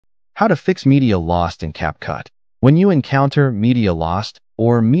How to fix media lost in CapCut. When you encounter media lost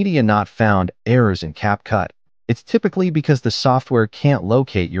or media not found errors in CapCut, it's typically because the software can't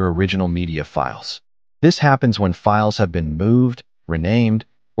locate your original media files. This happens when files have been moved, renamed,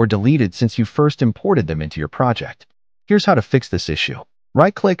 or deleted since you first imported them into your project. Here's how to fix this issue.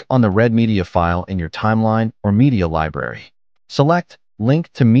 Right-click on the red media file in your timeline or media library. Select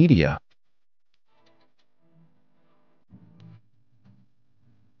Link to Media.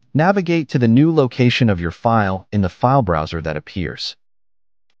 Navigate to the new location of your file in the file browser that appears.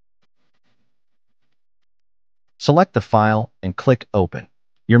 Select the file and click Open.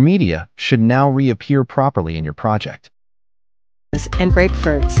 Your media should now reappear properly in your project. And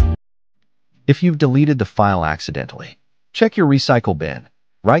breakthroughs. If you've deleted the file accidentally, check your recycle bin.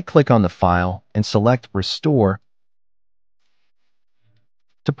 Right-click on the file and select Restore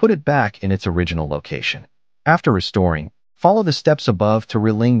to put it back in its original location. After restoring, follow the steps above to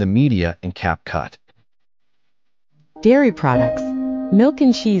reling the media in CapCut. Dairy products. Milk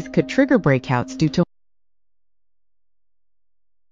and cheese could trigger breakouts due to